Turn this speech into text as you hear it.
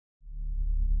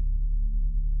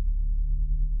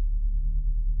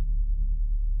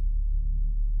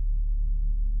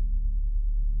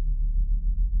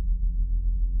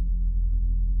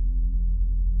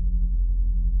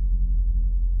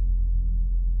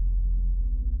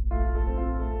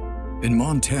In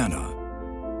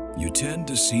Montana, you tend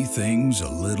to see things a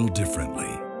little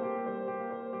differently.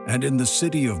 And in the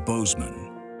city of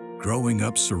Bozeman, growing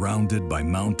up surrounded by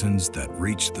mountains that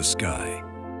reach the sky,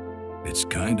 it's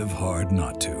kind of hard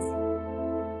not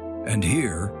to. And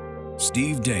here,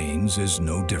 Steve Daines is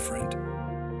no different.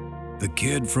 The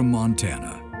kid from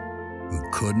Montana who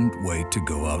couldn't wait to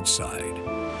go outside.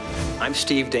 I'm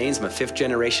Steve Daines. I'm a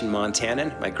fifth-generation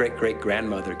Montanan. My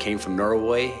great-great-grandmother came from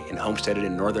Norway and homesteaded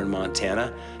in northern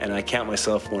Montana, and I count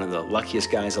myself one of the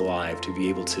luckiest guys alive to be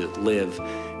able to live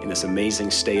in this amazing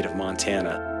state of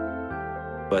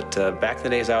Montana. But back in the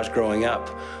days I was growing up,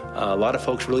 a lot of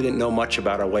folks really didn't know much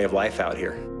about our way of life out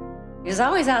here. He was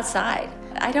always outside.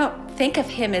 I don't think of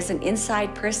him as an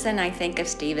inside person. I think of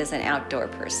Steve as an outdoor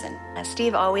person.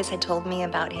 Steve always had told me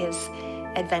about his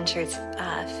adventures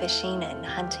fishing and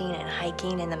hunting and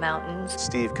hiking in the mountains.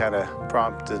 Steve kind of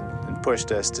prompted and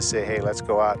pushed us to say, hey, let's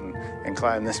go out and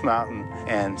climb this mountain.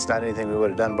 And it's not anything we would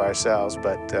have done by ourselves,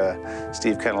 but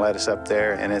Steve kind of led us up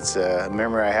there, and it's a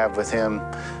memory I have with him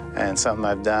and something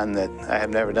I've done that I have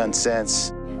never done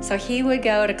since. So he would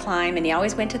go to climb, and he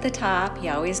always went to the top. He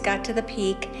always got to the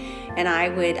peak, and I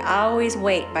would always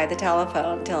wait by the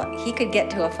telephone until he could get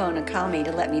to a phone and call me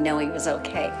to let me know he was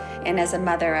okay. And as a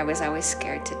mother, I was always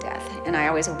scared to death, and I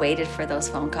always waited for those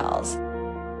phone calls.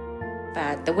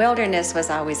 But the wilderness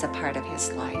was always a part of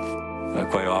his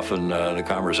life. Quite often, the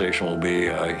conversation will be,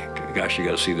 gosh, you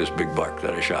got to see this big buck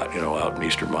that I shot, out in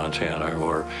eastern Montana,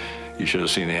 or you should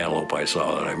have seen the antelope I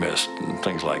saw that I missed, and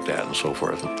things like that and so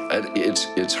forth.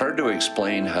 It's hard to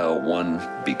explain how one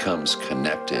becomes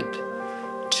connected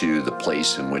to the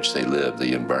place in which they live,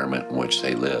 the environment in which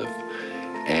they live.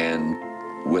 And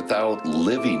without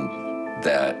living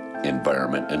that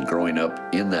environment and growing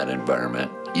up in that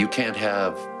environment, you can't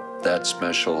have that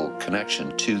special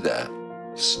connection to that.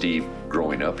 Steve,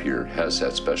 growing up here, has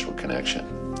that special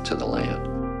connection to the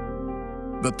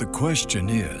land. But the question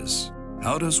is,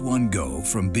 how does one go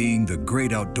from being the great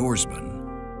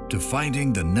outdoorsman to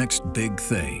finding the next big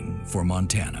thing for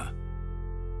Montana?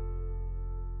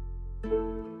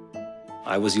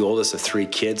 I was the oldest of three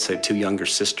kids. I had two younger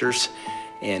sisters.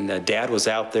 And Dad was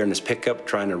out there in his pickup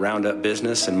trying to round up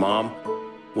business, and Mom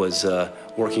was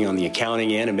working on the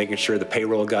accounting end and making sure the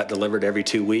payroll got delivered every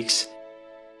 2 weeks.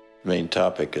 The main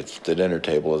topic at the dinner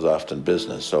table is often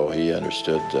business, so he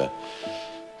understood,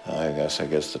 I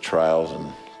guess the trials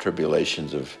and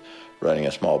tribulations of running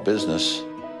a small business.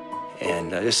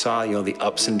 And I just saw, the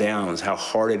ups and downs, how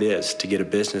hard it is to get a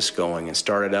business going and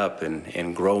start it up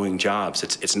and growing jobs.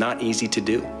 It's not easy to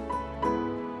do.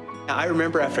 I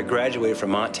remember after I graduated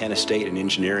from Montana State in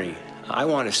engineering, I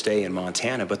wanted to stay in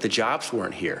Montana, but the jobs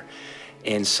weren't here.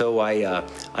 And so I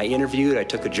interviewed. I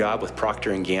took a job with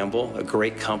Procter & Gamble, a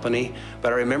great company.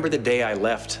 But I remember the day I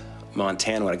left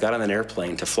Montana, when I got on an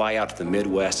airplane to fly out to the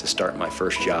Midwest to start my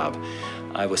first job.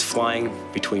 I was flying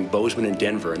between Bozeman and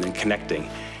Denver and then connecting.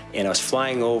 And I was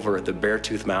flying over the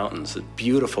Beartooth Mountains, a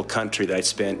beautiful country that I'd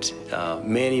spent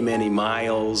many, many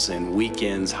miles and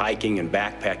weekends hiking and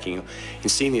backpacking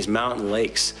and seeing these mountain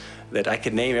lakes that I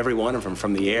could name every one of them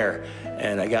from the air.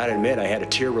 And I gotta admit, I had a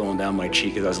tear rolling down my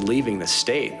cheek as I was leaving the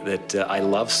state that I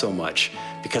love so much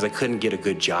because I couldn't get a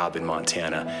good job in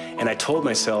Montana. And I told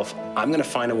myself, I'm gonna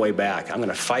find a way back. I'm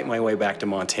gonna fight my way back to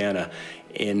Montana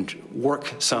and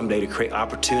work someday to create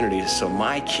opportunities so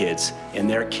my kids and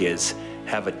their kids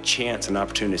have a chance, an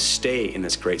opportunity to stay in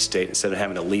this great state instead of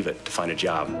having to leave it to find a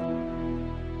job.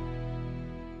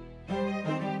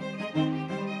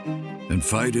 And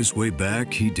fight his way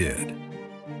back he did.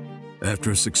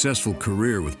 After a successful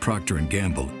career with Procter &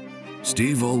 Gamble,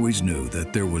 Steve always knew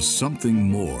that there was something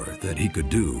more that he could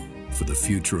do for the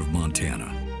future of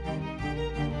Montana.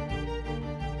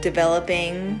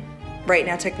 Developing Right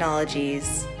Now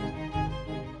Technologies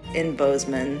in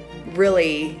Bozeman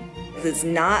really is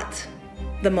not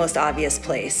the most obvious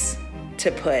place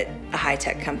to put a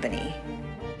high-tech company.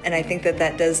 And I think that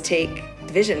that does take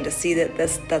vision to see that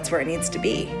that's where it needs to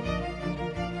be.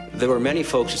 There were many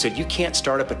folks who said, you can't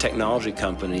start up a technology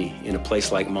company in a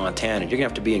place like Montana. You're gonna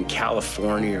have to be in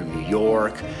California or New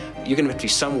York. You're gonna have to be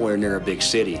somewhere near a big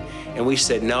city. And we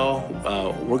said, no,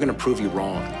 we're gonna prove you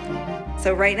wrong.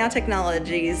 So Right Now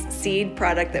Technologies' seed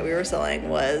product that we were selling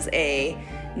was a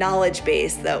knowledge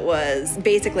base that was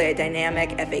basically a dynamic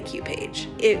FAQ page.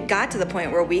 It got to the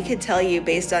point where we could tell you,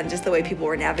 based on just the way people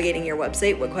were navigating your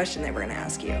website, what question they were gonna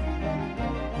ask you.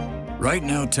 Right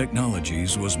Now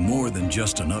Technologies was more than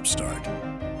just an upstart.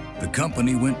 The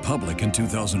company went public in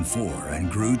 2004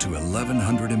 and grew to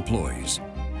 1,100 employees,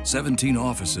 17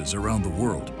 offices around the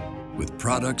world, with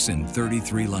products in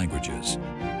 33 languages.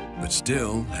 but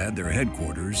still had their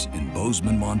headquarters in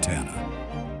Bozeman, Montana.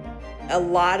 A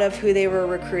lot of who they were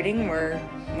recruiting were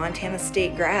Montana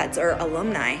State grads or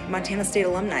alumni, Montana State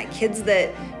alumni, kids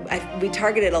that we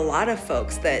targeted a lot of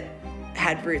folks that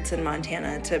had roots in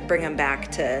Montana to bring them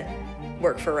back to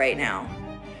work for Right Now.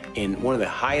 And one of the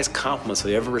highest compliments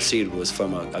I ever received was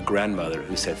from a grandmother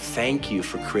who said, "Thank you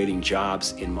for creating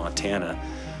jobs in Montana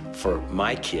for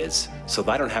my kids so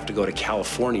that I don't have to go to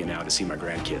California now to see my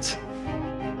grandkids."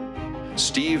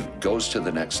 Steve goes to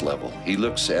the next level. He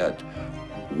looks at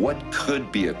what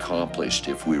could be accomplished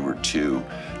if we were to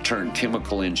turn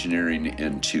chemical engineering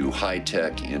into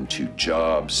high-tech, into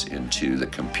jobs, into the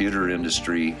computer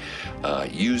industry,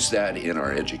 use that in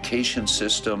our education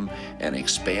system and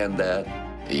expand that.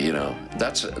 You know,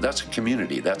 that's a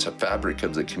community. That's a fabric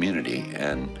of the community,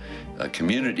 and a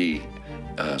community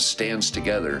stands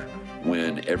together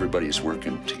when everybody's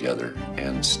working together.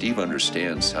 And Steve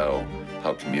understands how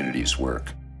communities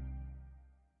work.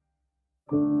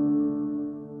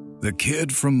 The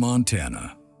kid from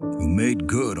Montana who made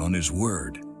good on his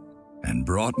word and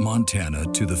brought Montana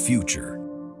to the future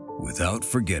without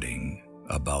forgetting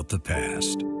about the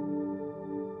past.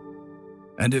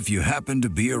 And if you happen to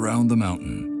be around the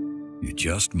mountain, you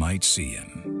just might see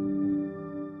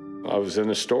him. I was in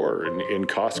a store in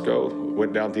Costco,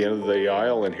 went down the end of the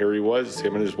aisle, and here he was,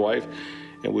 him and his wife,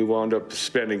 and we wound up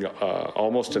spending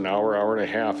almost an hour, hour and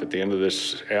a half at the end of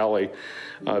this alley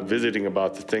visiting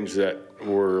about the things that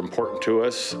were important to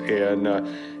us. And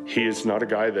he is not a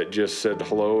guy that just said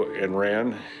hello and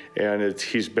ran, and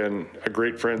he's been a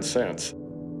great friend since.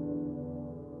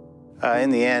 In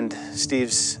the end,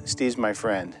 Steve's my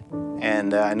friend,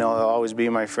 and I know he'll always be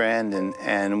my friend,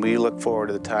 and we look forward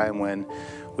to the time when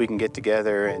we can get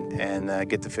together and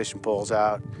get the fishing poles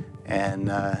out and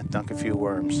dunk a few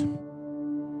worms.